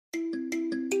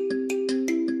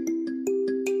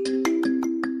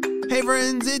Hey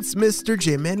friends, it's Mr.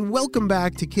 Jim, and welcome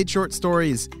back to Kid Short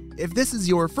Stories. If this is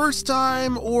your first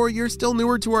time or you're still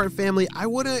newer to our family, I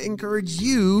want to encourage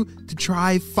you to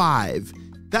try 5.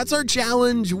 That's our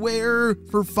challenge where,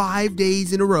 for 5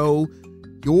 days in a row,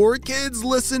 your kids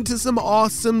listen to some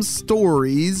awesome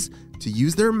stories to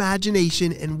use their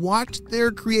imagination and watch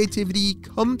their creativity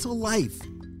come to life.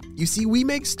 You see, we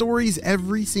make stories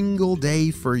every single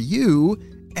day for you,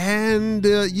 and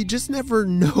you just never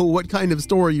know what kind of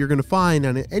story you're going to find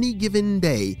on any given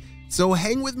day. So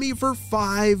hang with me for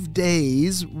 5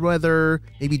 days, whether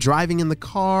maybe driving in the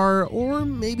car or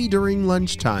maybe during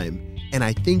lunchtime. And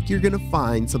I think you're going to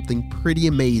find something pretty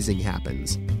amazing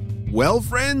happens. Well,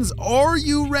 friends, are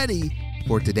you ready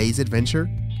for today's adventure?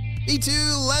 Me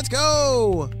too, let's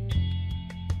go!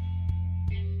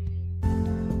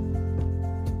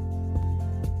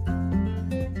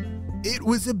 It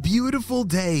was a beautiful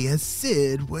day as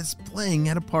Sid was playing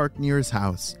at a park near his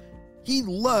house. He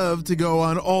loved to go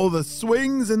on all the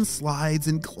swings and slides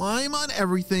and climb on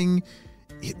everything.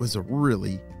 It was a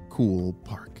really cool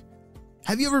park.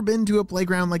 Have you ever been to a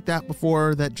playground like that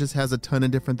before that just has a ton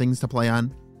of different things to play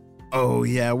on? Oh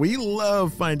yeah, we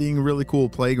love finding really cool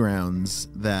playgrounds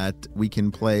that we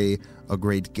can play a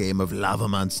great game of Lava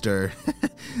Monster.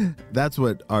 That's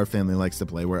what our family likes to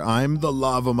play, where I'm the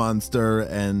lava monster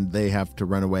and they have to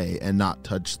run away and not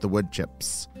touch the wood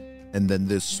chips. And then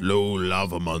this slow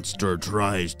lava monster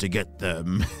tries to get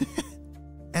them.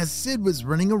 As Sid was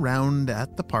running around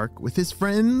at the park with his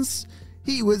friends,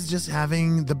 he was just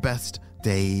having the best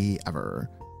day ever.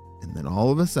 And then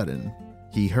all of a sudden,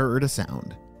 he heard a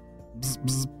sound. Bzz,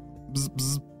 bzz,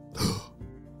 bzz, bzz.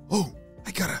 Oh,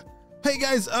 hey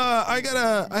guys,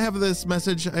 I have this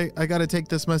message. I gotta take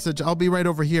this message. I'll be right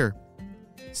over here.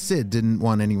 Sid didn't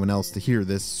want anyone else to hear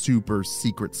this super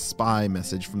secret spy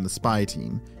message from the spy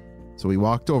team. So he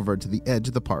walked over to the edge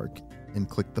of the park and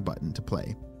clicked the button to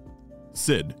play.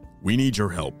 Sid, we need your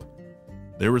help.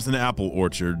 There is an apple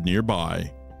orchard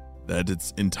nearby that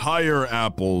its entire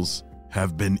apples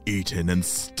have been eaten and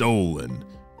stolen.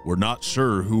 We're not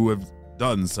sure who have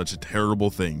done such a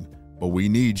terrible thing, but we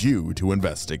need you to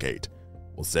investigate.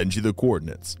 We'll send you the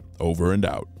coordinates. Over and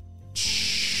out.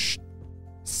 Shh.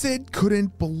 Sid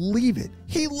couldn't believe it.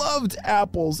 He loved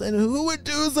apples, and who would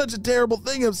do such a terrible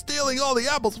thing of stealing all the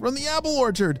apples from the apple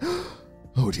orchard?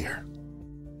 Oh dear.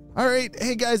 All right,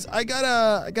 hey guys, I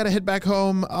gotta head back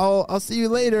home. I'll see you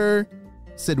later.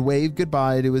 Sid waved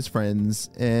goodbye to his friends,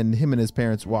 and him and his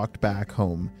parents walked back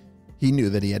home. He knew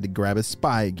that he had to grab his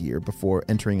spy gear before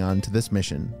entering onto this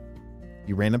mission.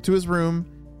 He ran up to his room,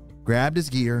 grabbed his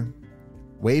gear,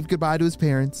 waved goodbye to his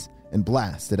parents, and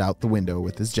blasted out the window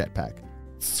with his jetpack.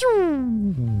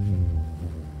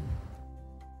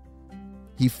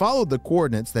 He followed the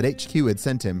coordinates that HQ had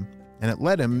sent him, and it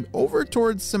led him over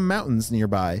towards some mountains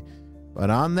nearby. But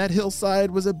on that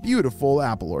hillside was a beautiful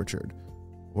apple orchard.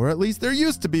 Or at least there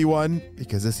used to be one,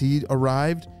 because as he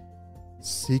arrived,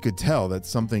 he could tell that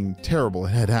something terrible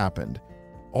had happened.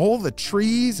 All the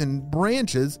trees and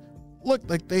branches looked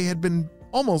like they had been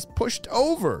almost pushed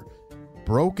over.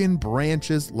 Broken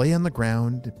branches lay on the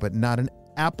ground, but not an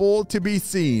apple to be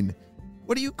seen.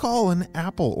 What do you call an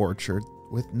apple orchard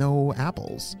with no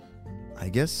apples? I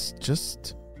guess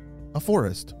just a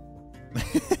forest.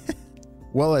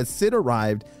 Well, as Sid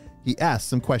arrived, he asked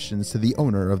some questions to the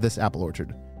owner of this apple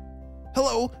orchard.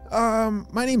 Hello,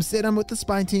 my name's Sid. I'm with the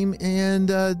spy team,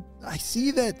 and I see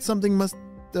that something must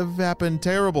have happened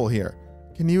terrible here.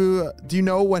 Do you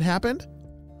know what happened?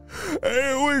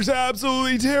 It was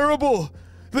absolutely terrible.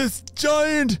 This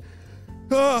giant,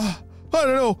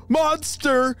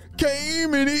 monster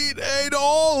came and ate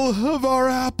all of our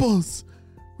apples.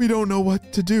 We don't know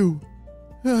what to do.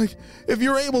 If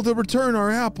you're able to return our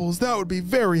apples, that would be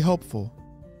very helpful.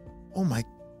 Oh my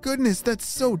goodness, that's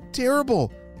so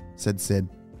terrible, said Sid.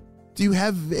 Do you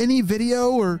have any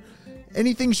video or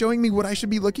anything showing me what I should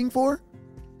be looking for?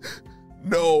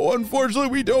 No,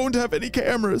 unfortunately, we don't have any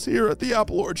cameras here at the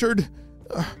apple orchard.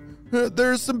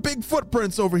 There's some big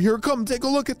footprints over here. Come take a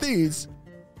look at these.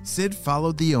 Sid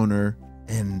followed the owner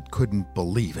and couldn't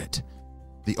believe it.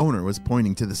 The owner was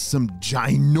pointing to some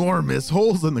ginormous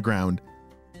holes in the ground.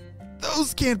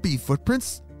 Those can't be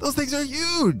footprints. Those things are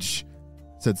huge,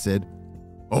 said Sid.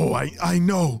 Oh, I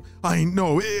know.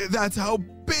 That's how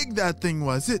big that thing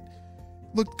was. It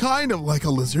looked kind of like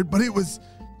a lizard, but it was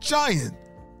giant.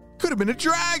 Could have been a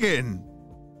dragon.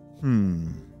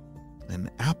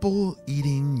 An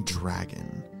apple-eating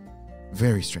dragon.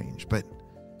 Very strange, but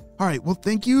all right. Well,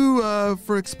 thank you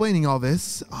for explaining all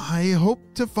this. I hope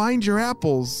to find your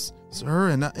apples, sir,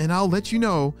 and I'll let you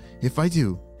know if I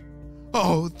do.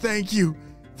 Oh, thank you.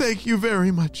 Thank you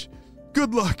very much.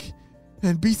 Good luck,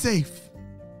 and be safe.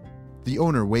 The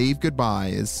owner waved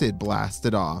goodbye as Sid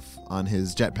blasted off on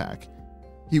his jetpack.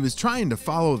 He was trying to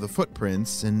follow the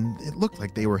footprints, and it looked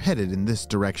like they were headed in this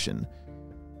direction.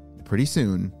 Pretty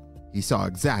soon, he saw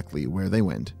exactly where they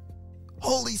went.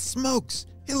 Holy smokes!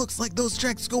 It looks like those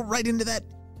tracks go right into that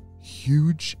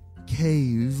huge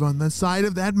cave on the side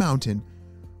of that mountain.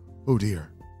 Oh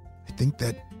dear, I think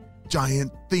that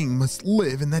giant thing must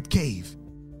live in that cave.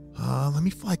 Let me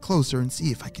fly closer and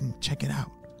see if I can check it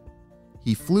out.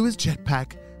 He flew his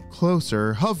jetpack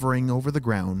closer, hovering over the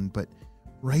ground, but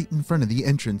right in front of the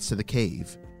entrance to the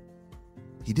cave.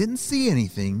 He didn't see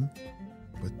anything,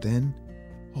 but then,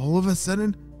 all of a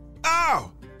sudden,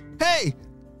 "Ow! Hey,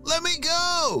 let me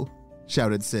go!"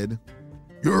 shouted Sid.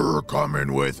 "You're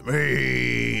coming with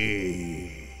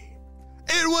me."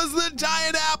 It was the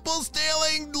giant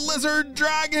apple-stealing lizard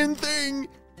dragon thing.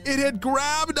 It had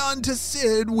grabbed onto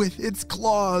Sid with its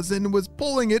claws and was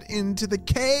pulling it into the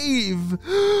cave.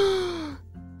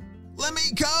 "Let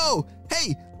me go!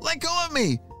 Hey, let go of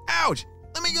me! Ouch!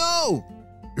 Let me go!"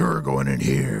 "You're going in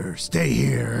here. Stay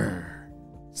here,"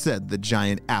 said the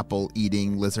giant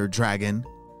apple-eating lizard dragon.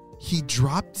 He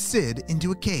dropped Sid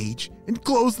into a cage and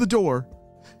closed the door.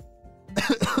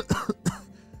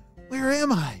 Where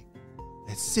am I?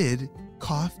 As Sid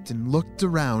coughed and looked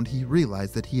around, he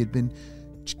realized that he had been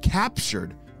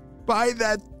captured by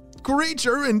that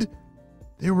creature, and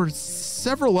there were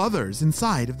several others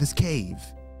inside of this cave.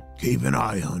 "Keep an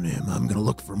eye on him. I'm going to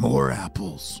look for more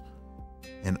apples."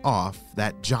 And off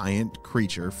that giant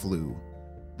creature flew.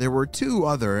 There were 2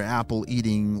 other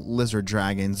apple-eating lizard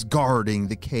dragons guarding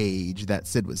the cage that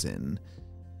Sid was in.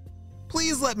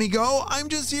 "Please let me go. I'm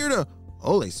just here to..."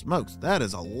 Holy smokes, that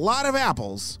is a lot of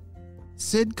apples.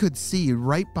 Sid could see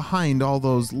right behind all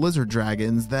those lizard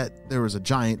dragons that there was a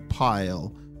giant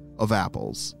pile of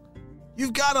apples.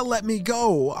 "You've got to let me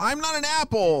go. I'm not an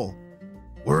apple."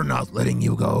 "We're not letting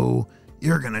you go.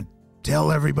 You're going to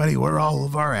tell everybody where all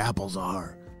of our apples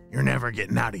are. You're never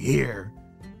getting out of here,"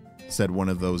 said one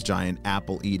of those giant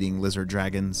apple-eating lizard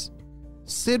dragons.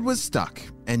 Sid was stuck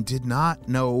and did not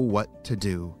know what to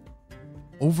do.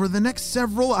 Over the next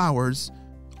several hours,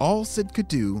 all Sid could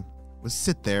do was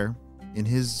sit there in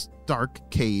his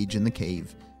dark cage in the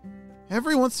cave.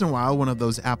 Every once in a while, one of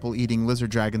those apple-eating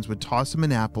lizard dragons would toss him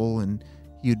an apple and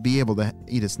he would be able to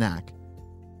eat a snack.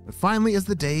 But finally, as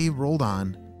the day rolled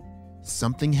on,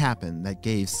 something happened that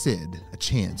gave Sid a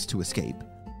chance to escape.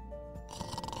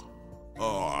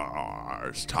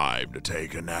 It's time to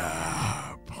take a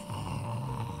nap.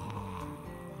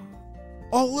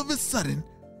 All of a sudden,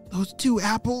 those 2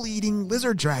 apple-eating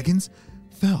lizard dragons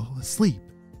fell asleep.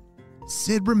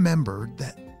 Sid remembered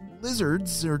that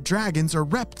lizards or dragons are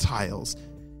reptiles,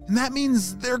 and that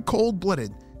means they're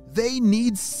cold-blooded. They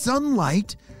need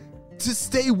sunlight to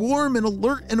stay warm and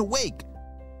alert and awake.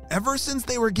 Ever since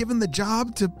they were given the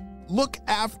job to look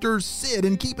after Sid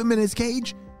and keep him in his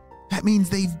cage, that means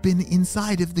they've been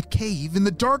inside of the cave in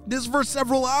the darkness for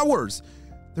several hours.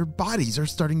 Their bodies are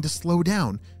starting to slow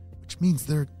down, which means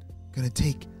they're going to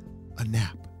take a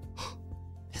nap.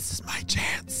 This is my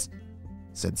chance,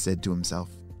 said Sid to himself.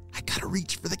 I gotta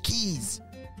reach for the keys.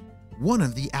 One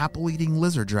of the apple-eating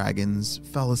lizard dragons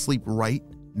fell asleep right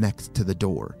next to the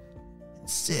door. And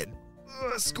Sid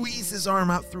squeezed his arm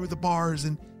out through the bars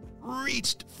and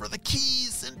reached for the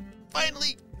keys, and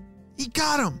finally, he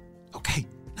got them. Okay,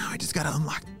 now I just gotta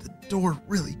unlock the door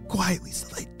really quietly so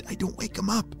that I don't wake him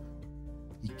up.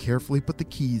 He carefully put the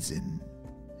keys in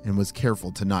and was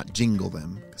careful to not jingle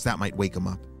them, because that might wake him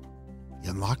up. He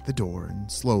unlocked the door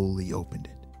and slowly opened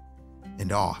it,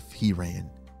 and off he ran.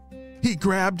 He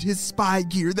grabbed his spy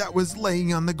gear that was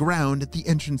laying on the ground at the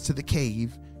entrance to the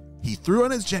cave. He threw on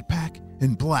his jetpack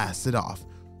and blasted off,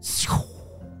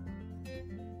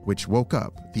 which woke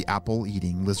up the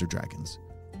apple-eating lizard dragons.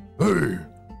 Hey,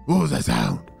 what was that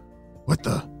sound? What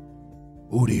the?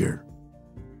 Oh dear.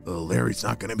 Larry's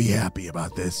not going to be happy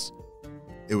about this.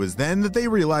 It was then that they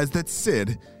realized that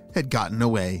Sid had gotten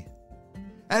away.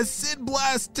 As Sid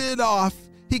blasted off,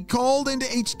 he called into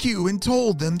HQ and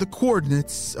told them the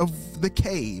coordinates of the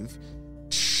cave.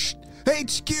 Shh!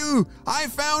 HQ! I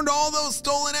found all those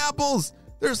stolen apples!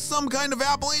 There's some kind of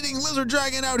apple-eating lizard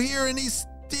dragon out here and he's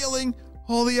stealing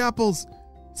all the apples.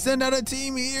 Send out a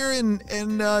team here and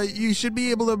you should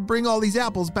be able to bring all these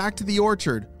apples back to the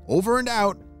orchard. Over and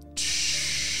out.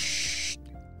 Shh!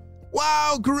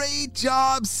 Wow, great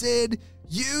job, Sid!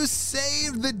 You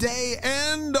saved the day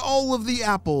and all of the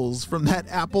apples from that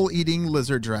apple-eating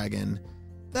lizard dragon.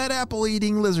 That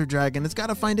apple-eating lizard dragon has got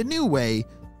to find a new way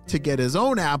to get his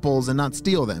own apples and not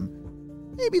steal them.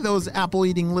 Maybe those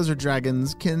apple-eating lizard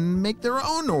dragons can make their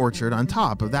own orchard on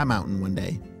top of that mountain one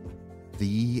day.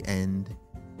 The end.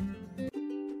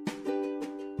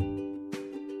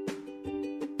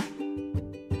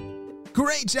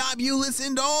 Great job, you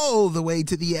listened all the way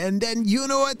to the end, and you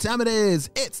know what time it is.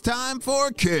 It's time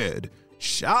for Kid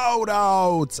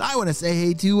Shoutouts. I want to say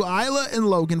hey to Isla and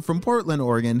Logan from Portland,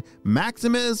 Oregon,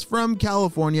 Maximus from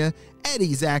California,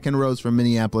 Eddie, Zach, and Rose from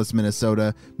Minneapolis,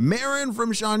 Minnesota, Marin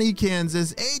from Shawnee,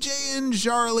 Kansas, AJ and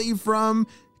Charlie from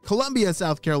Columbia,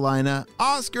 South Carolina,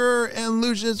 Oscar and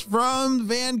Lucius from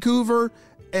Vancouver,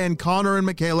 and Connor and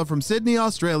Michaela from Sydney,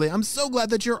 Australia. I'm so glad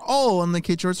that you're all on the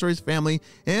Kid Short Stories family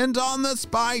and on the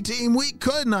spy team. We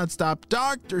could not stop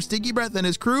Dr. Stinky Breath and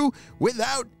his crew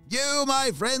without you,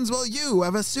 my friends. Well, you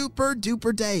have a super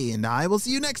duper day, and I will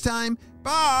see you next time.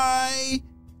 Bye!